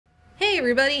Hey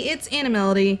everybody, it's Anna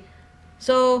Melody.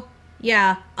 So,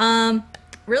 yeah,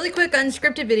 really quick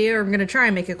unscripted video. I'm gonna try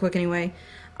and make it quick anyway.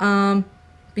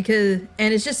 Because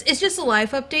it's just a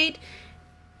life update.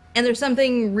 And there's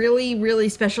something really, really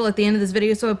special at the end of this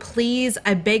video, so please,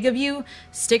 I beg of you,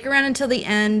 stick around until the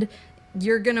end.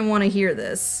 You're gonna want to hear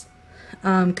this.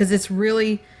 Because it's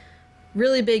really,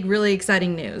 really big, really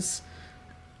exciting news.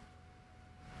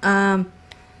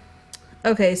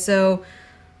 Okay, so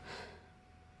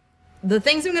the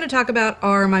things I'm going to talk about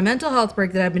are my mental health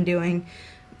break that I've been doing,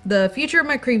 the future of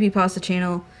my creepypasta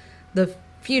channel, the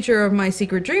future of my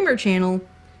Secret Dreamer channel,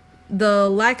 the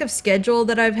lack of schedule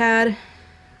that I've had,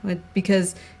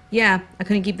 because, yeah, I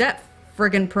couldn't keep that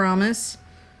friggin' promise,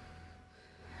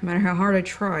 no matter how hard I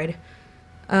tried.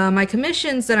 My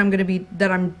commissions that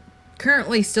I'm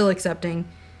currently still accepting,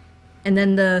 and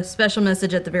then the special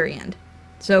message at the very end.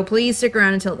 So please stick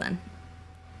around until then.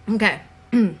 Okay.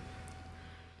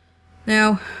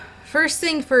 Now, first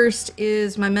thing first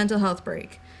is my mental health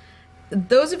break.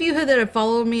 Those of you that have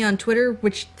followed me on Twitter,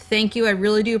 which thank you, I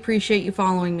really do appreciate you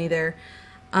following me there,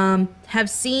 have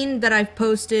seen that I've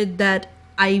posted that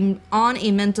I'm on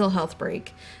a mental health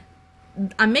break.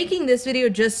 I'm making this video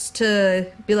just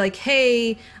to be like,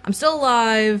 hey, I'm still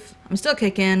alive, I'm still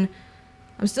kicking,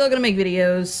 I'm still gonna make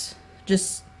videos,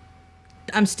 just,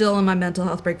 I'm still on my mental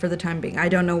health break for the time being. I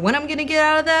don't know when I'm gonna get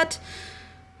out of that,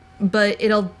 but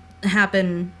it'll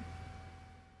happen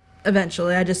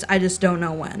eventually. I just don't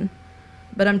know when.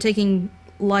 But I'm taking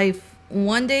life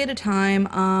one day at a time.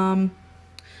 I'm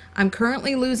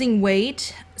currently losing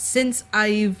weight since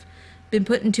I've been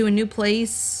put into a new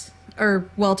place, or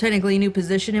well, technically a new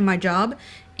position in my job,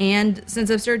 and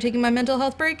since I've started taking my mental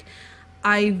health break,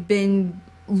 I've been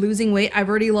losing weight. I've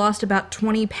already lost about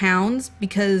 20 pounds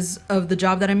because of the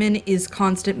job that I'm in is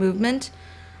constant movement,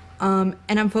 and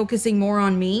I'm focusing more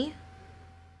on me.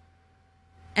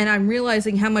 And I'm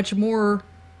realizing how much more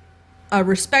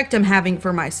respect I'm having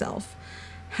for myself.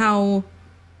 How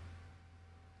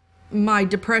my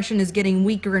depression is getting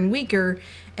weaker and weaker,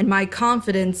 and my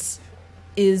confidence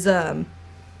is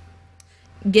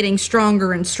getting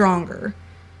stronger and stronger.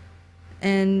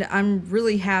 And I'm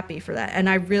really happy for that. And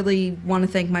I really want to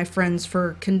thank my friends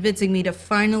for convincing me to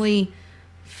finally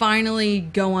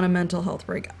go on a mental health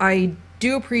break. I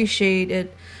do appreciate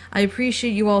it. I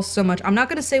appreciate you all so much. I'm not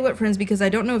going to say what friends because I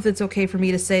don't know if it's okay for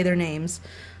me to say their names.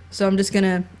 So I'm just going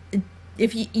to,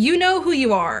 if you know who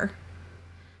you are.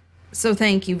 So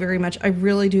thank you very much. I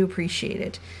really do appreciate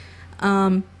it.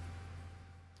 Oh,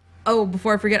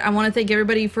 before I forget, I want to thank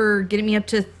everybody for getting me up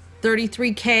to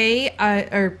 33K,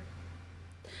 or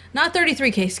not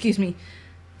 33K, excuse me,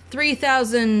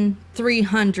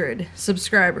 3,300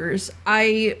 subscribers.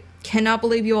 I cannot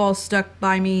believe you all stuck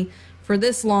by me for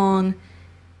this long,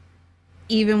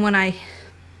 even when I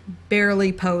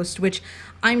barely post, which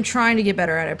I'm trying to get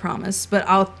better at, I promise, but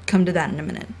I'll come to that in a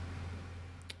minute.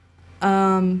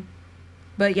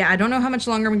 But yeah, I don't know how much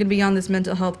longer I'm going to be on this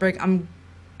mental health break. I'm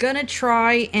gonna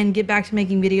try and get back to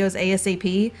making videos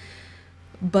ASAP,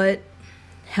 but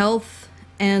health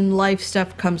and life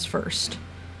stuff comes first.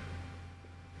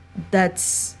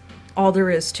 That's all there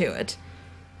is to it.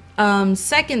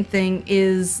 Second thing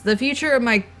is the future of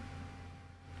my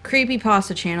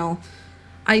creepypasta channel.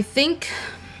 I think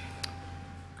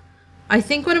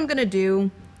what I'm gonna do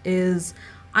is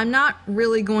I'm not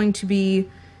really going to be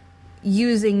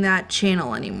using that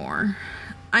channel anymore.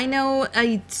 I know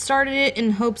I started it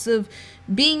in hopes of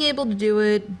being able to do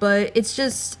it, but it's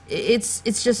just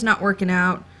not working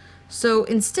out. So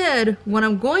instead, what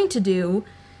I'm going to do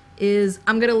is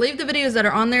I'm going to leave the videos that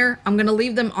are on there, I'm going to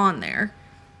leave them on there.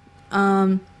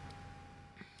 And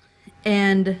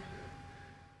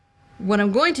what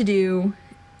I'm going to do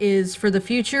is for the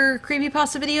future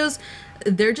creepypasta videos,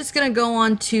 they're just going to go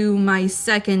on to my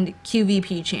second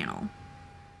QVP channel.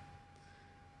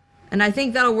 And I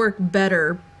think that'll work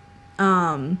better.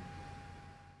 It'll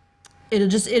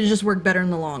just work better in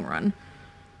the long run.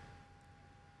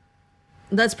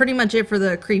 That's pretty much it for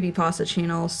the creepypasta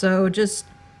channel. So just,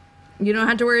 you don't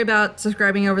have to worry about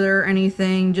subscribing over there or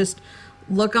anything. Just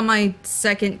look on my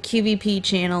second QVP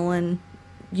channel and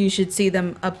you should see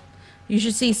them up. You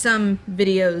should see some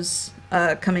videos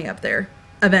coming up there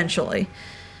eventually.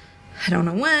 I don't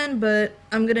know when, but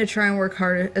I'm gonna try and work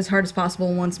as hard as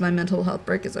possible once my mental health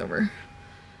break is over.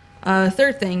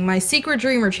 Third thing, my Secret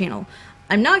Dreamer channel.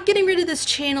 I'm not getting rid of this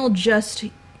channel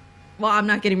well, I'm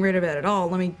not getting rid of it at all.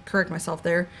 Let me correct myself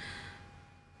there.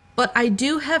 But I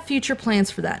do have future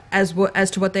plans for that. As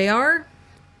to what they are,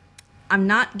 I'm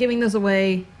not giving those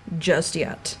away just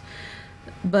yet.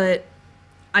 But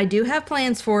I do have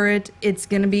plans for it. It's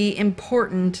going to be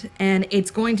important, and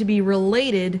it's going to be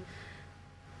related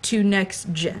to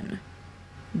next gen.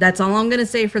 That's all I'm going to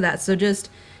say for that. So just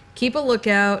keep a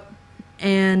lookout,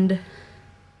 and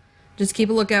just keep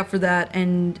a lookout for that,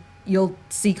 and you'll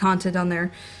see content on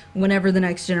there whenever the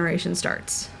next generation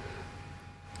starts.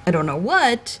 I don't know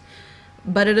what,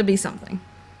 but it'll be something.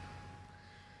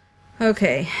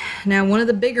 Okay, now one of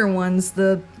the bigger ones,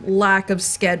 the lack of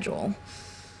schedule.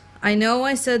 I know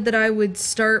I said that I would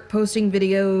start posting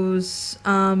videos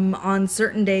on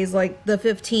certain days, like the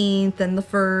 15th and the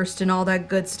 1st and all that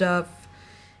good stuff,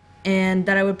 and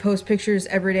that I would post pictures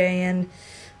every day, and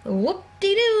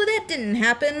whoop-de-doo, that didn't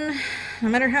happen, no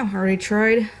matter how hard I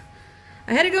tried.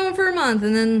 I had it going for a month,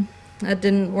 and then that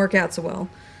didn't work out so well.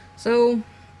 So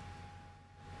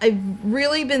I've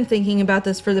really been thinking about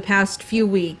this for the past few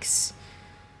weeks,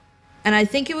 and I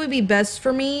think it would be best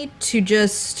for me to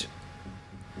just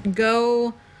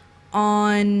go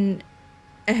on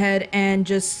ahead and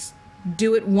just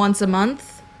do it once a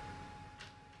month.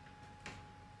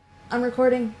 I'm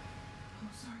recording. Oh,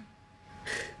 sorry.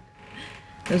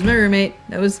 That was my roommate.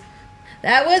 That was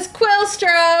Quill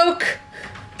Stroke.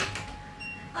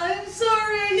 I'm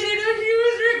sorry, I didn't know she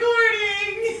was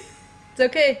recording. It's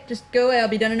okay, just go away, I'll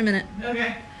be done in a minute.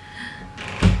 Okay.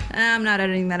 I'm not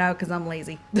editing that out because I'm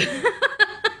lazy.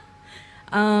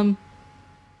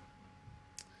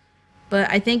 But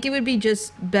I think it would be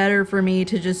just better for me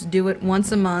to just do it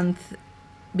once a month,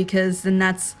 because then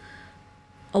that's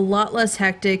a lot less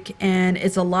hectic and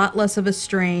it's a lot less of a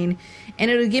strain, and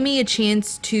it'll give me a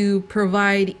chance to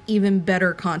provide even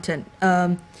better content,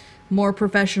 more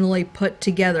professionally put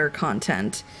together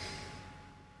content,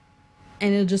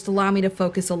 and it'll just allow me to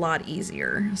focus a lot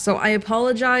easier. So I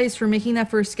apologize for making that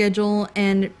first schedule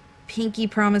and pinky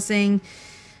promising.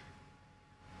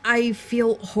 I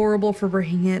feel horrible for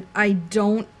breaking it. I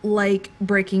don't like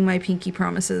breaking my pinky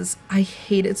promises. I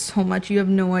hate it so much, you have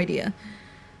no idea.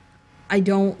 I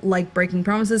don't like breaking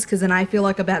promises because then I feel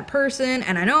like a bad person,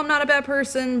 and I know I'm not a bad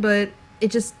person, but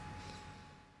it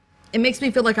makes me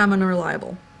feel like I'm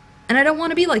unreliable. And I don't want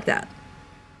to be like that.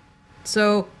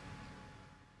 So,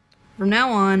 from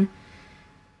now on,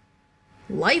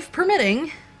 life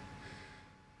permitting,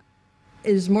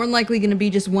 is more than likely going to be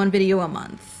just one video a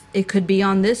month. It could be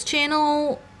on this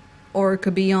channel, or it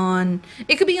could be on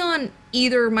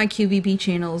either of my QVP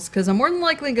channels, because I'm more than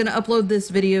likely going to upload this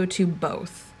video to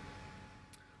both.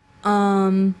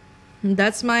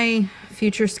 That's my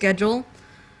future schedule.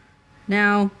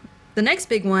 Now, the next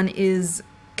big one is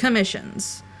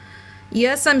commissions.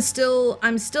 Yes, I'm still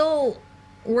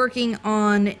working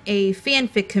on a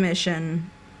fanfic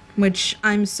commission, which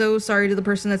I'm so sorry to the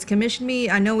person that's commissioned me.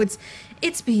 I know it's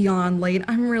beyond late.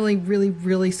 I'm really, really,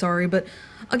 really sorry, but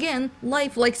again,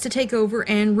 life likes to take over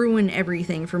and ruin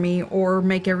everything for me, or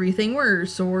make everything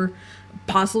worse, or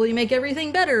possibly make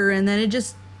everything better, and then it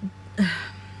just...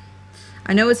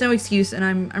 I know it's no excuse, and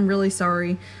I'm really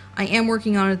sorry. I am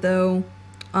working on it, though.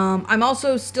 I'm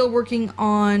also still working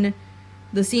on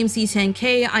the CMC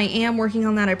 10K. I am working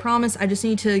on that, I promise. I just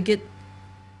need to get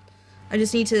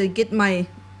my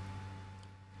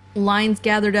lines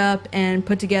gathered up and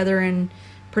put together, and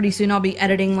pretty soon I'll be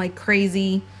editing like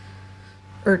crazy,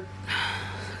 or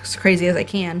as crazy as I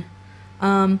can.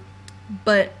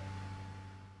 But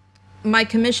my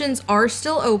commissions are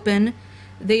still open.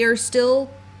 They are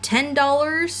still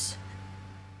 $10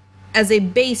 as a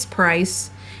base price,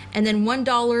 and then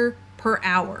 $1 per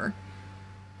hour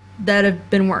that have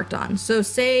been worked on. So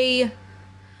say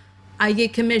I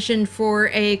get commissioned for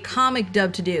a comic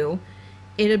dub to do,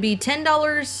 it'll be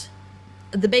 $10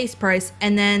 the base price,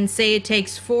 and then say it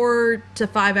takes 4 to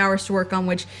 5 hours to work on,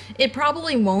 which it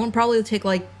probably won't. Probably take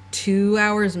like 2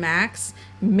 hours max.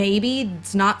 Maybe,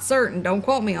 it's not certain. Don't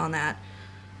quote me on that.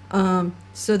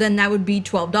 So then that would be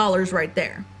 $12 right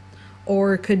there.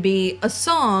 Or it could be a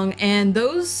song, and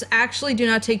those actually do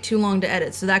not take too long to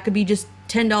edit, so that could be just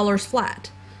 $10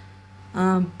 flat.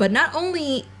 But not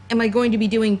only am I going to be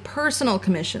doing personal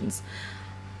commissions,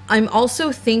 I'm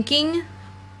also thinking,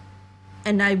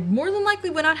 and I more than likely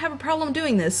would not have a problem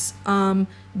doing this,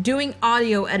 doing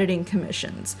audio editing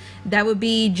commissions. That would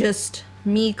be just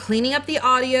me cleaning up the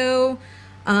audio,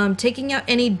 taking out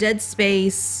any dead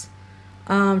space,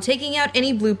 taking out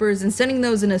any bloopers and sending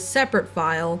those in a separate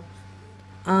file,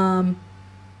 and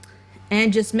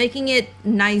just making it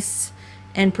nice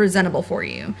and presentable for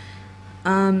you.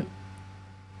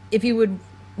 If you would,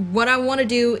 what I want to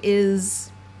do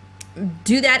is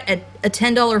do that at a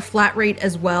 $10 flat rate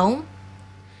as well,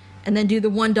 and then do the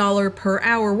 $1 per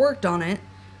hour worked on it.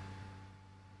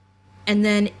 And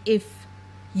then if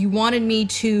you wanted me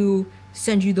to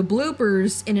send you the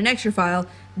bloopers in an extra file,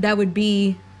 that would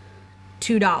be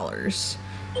 $2.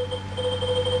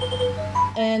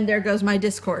 And there goes my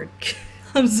Discord.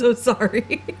 I'm so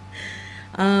sorry.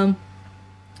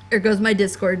 There goes my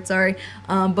Discord, sorry.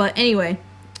 But anyway,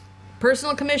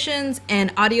 personal commissions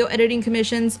and audio editing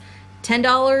commissions,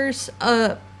 $10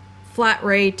 flat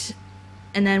rate,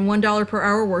 and then $1 per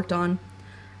hour worked on.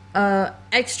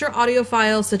 Extra audio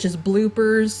files such as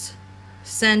bloopers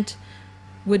sent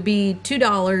would be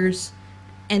 $2,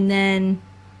 and then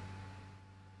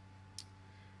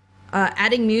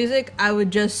adding music, I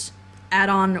would just add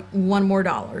on $1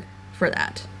 more for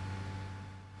that.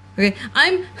 Okay,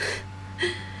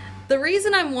 the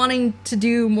reason I'm wanting to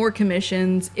do more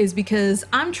commissions is because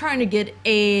I'm trying to get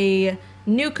a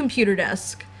new computer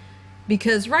desk,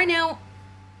 because right now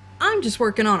I'm just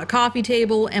working on a coffee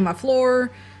table and my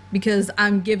floor because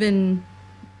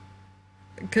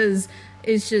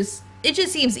it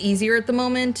just seems easier at the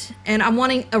moment, and I'm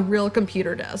wanting a real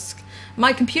computer desk.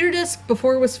 My computer desk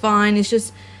before was fine.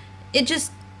 It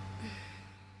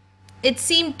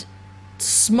seemed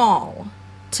small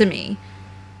to me.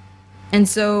 And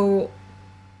so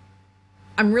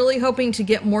I'm really hoping to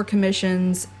get more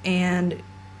commissions and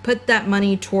put that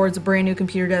money towards a brand new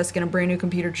computer desk and a brand new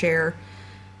computer chair,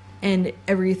 and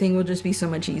everything will just be so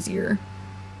much easier.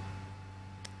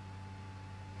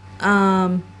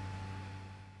 I'm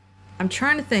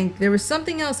trying to think. There was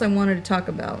something else I wanted to talk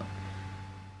about.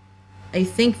 I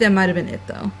think that might have been it,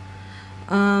 though.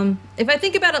 If I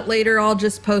think about it later, I'll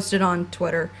just post it on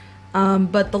Twitter.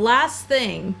 But the last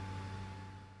thing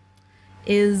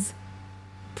is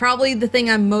probably the thing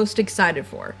I'm most excited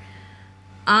for.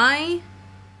 I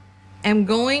am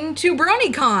going to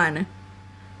BronyCon.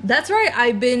 That's right,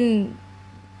 I've been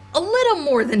a little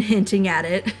more than hinting at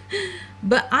it.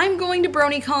 But I'm going to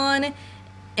BronyCon,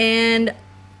 and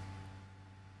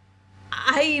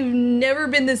I've never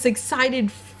been this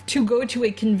excited to go to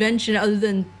a convention other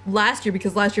than last year,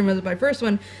 because last year was my first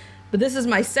one. But this is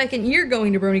my second year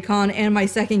going to BronyCon and my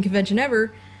second convention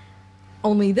ever.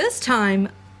 Only this time,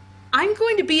 I'm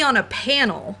going to be on a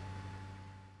panel.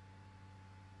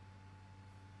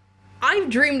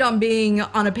 I've dreamed on being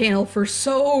on a panel for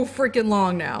so freaking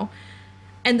long now.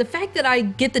 And the fact that I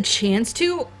get the chance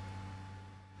to,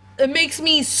 it makes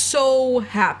me so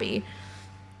happy.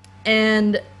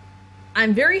 And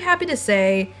I'm very happy to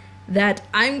say that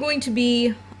I'm going to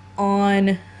be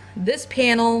on this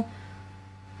panel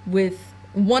with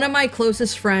one of my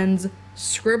closest friends,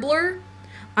 Scribbler.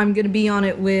 I'm going to be on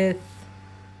it with,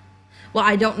 well,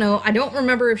 I don't know. I don't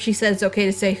remember if she said it's okay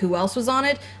to say who else was on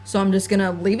it, so I'm just going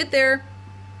to leave it there.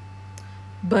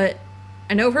 But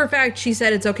I know for a fact she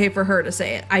said it's okay for her to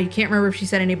say it. I can't remember if she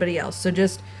said anybody else. So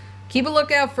just keep a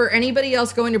lookout for anybody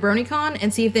else going to BronyCon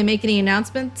and see if they make any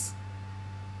announcements.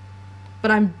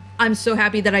 But I'm so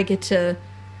happy that I get to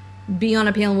be on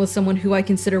a panel with someone who I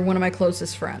consider one of my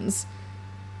closest friends.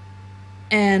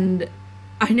 And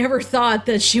I never thought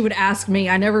that she would ask me.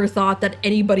 I never thought that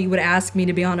anybody would ask me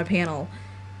to be on a panel.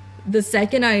 The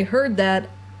second I heard that,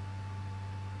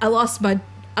 I lost my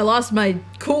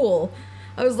cool.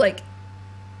 I was like,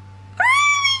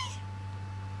 really?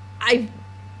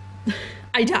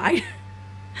 I died.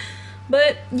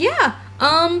 But yeah,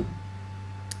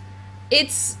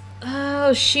 it's,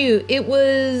 oh shoot, it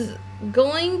was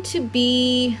going to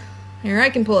be, here, I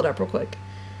can pull it up real quick.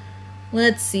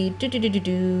 Let's see,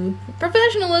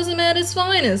 professionalism at its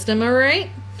finest, am I right?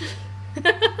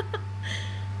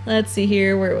 Let's see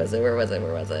here, where was it?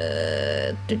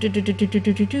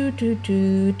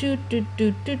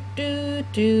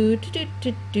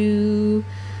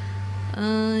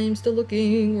 I'm still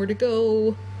looking, where'd it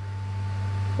go?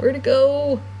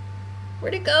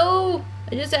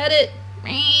 I just had it.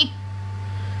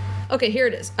 Okay, here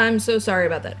it is. I'm so sorry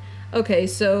about that. Okay,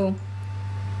 so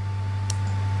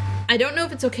I don't know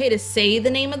if it's okay to say the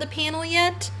name of the panel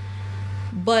yet,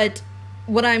 but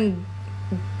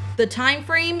the time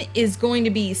frame is going to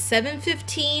be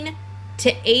 7:15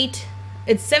 to 8.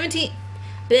 It's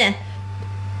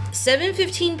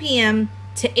 7:15 p.m.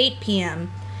 to 8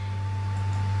 p.m.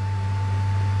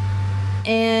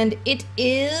 And it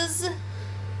is,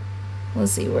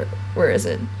 let's see, where is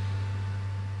it?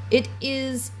 It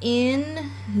is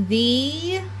in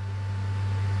the,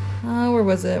 where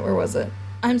was it?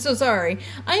 I'm so sorry.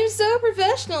 I'm so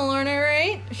professional, aren't I,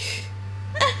 right?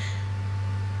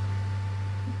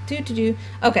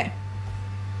 Okay.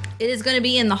 It is going to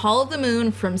be in the Hall of the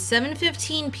Moon from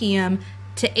 7:15 p.m.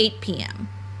 to 8 p.m.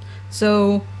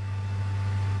 So,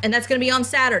 and that's going to be on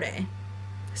Saturday.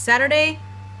 Saturday,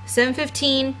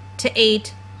 7:15 to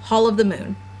 8, Hall of the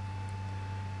Moon.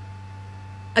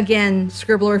 again,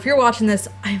 Scribbler, if you're watching this,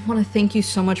 I want to thank you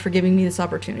so much for giving me this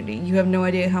opportunity. You have no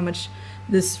idea how much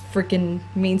this freaking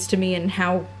means to me and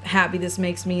how happy this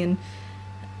makes me and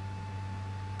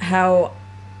how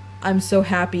I'm so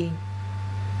happy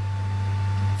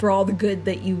for all the good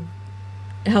that you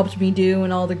helped me do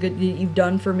and all the good that you've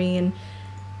done for me and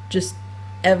just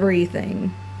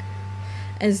everything.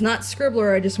 And it's not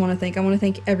Scribbler I just want to thank. I want to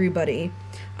thank everybody.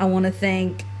 I want to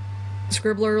thank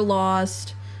Scribbler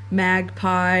Lost,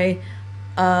 Magpie.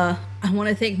 I want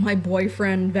to thank my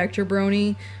boyfriend, Vector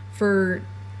Brony, for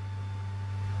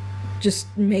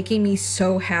just making me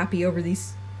so happy over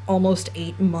these almost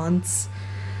 8 months.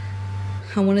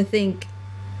 I want to thank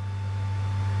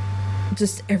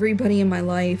just everybody in my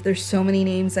life. There's so many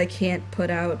names I can't put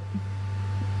out,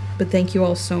 but thank you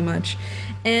all so much.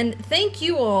 And thank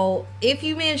you all if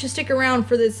you managed to stick around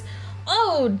for this,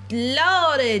 oh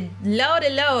lordy,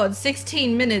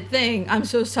 16-minute thing. I'm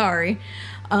so sorry.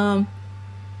 If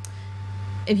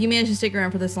you managed to stick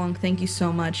around for this long, thank you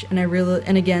so much. And I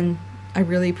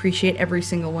really appreciate every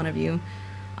single one of you.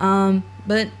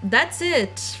 But that's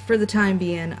it for the time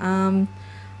being. I'm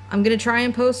gonna try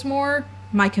and post more.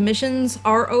 My commissions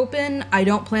are open. I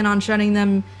don't plan on shutting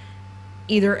them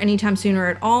either anytime soon or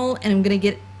at all, and I'm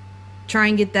gonna try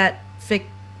and get that fic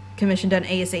commission done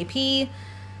ASAP.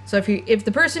 So if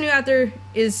the person who out there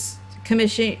is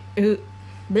see,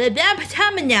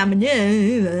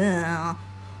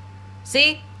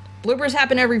 bloopers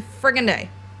happen every friggin' day.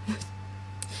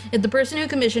 If the person who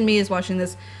commissioned me is watching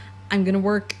this, I'm gonna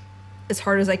work as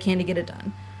hard as I can to get it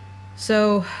done.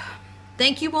 So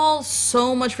thank you all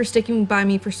so much for sticking by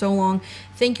me for so long.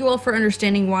 Thank you all for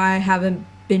understanding why I haven't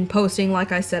been posting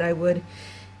like I said I would.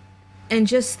 And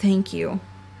just thank you.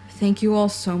 Thank you all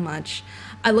so much.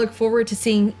 I look forward to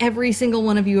seeing every single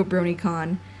one of you at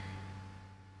BronyCon.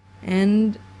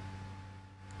 And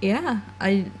yeah,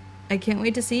 I can't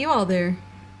wait to see you all there.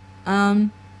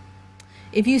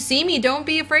 If you see me, don't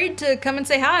be afraid to come and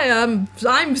say hi.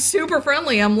 I'm super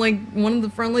friendly. I'm like one of the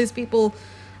friendliest people.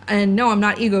 And no, I'm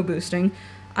not ego boosting.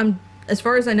 I'm, as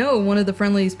far as I know, one of the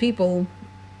friendliest people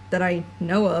that I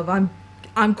know of.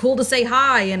 I'm cool to say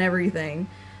hi and everything.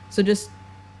 So just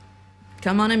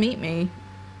come on and meet me.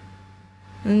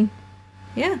 And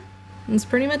yeah, that's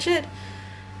pretty much it.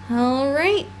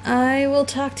 Alright, I will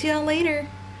talk to y'all later.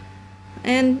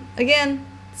 And again,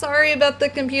 sorry about the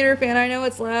computer fan. I know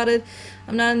it's loud.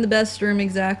 I'm not in the best room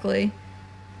exactly.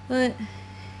 But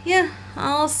yeah,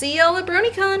 I'll see y'all at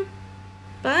BronyCon.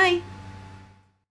 Bye.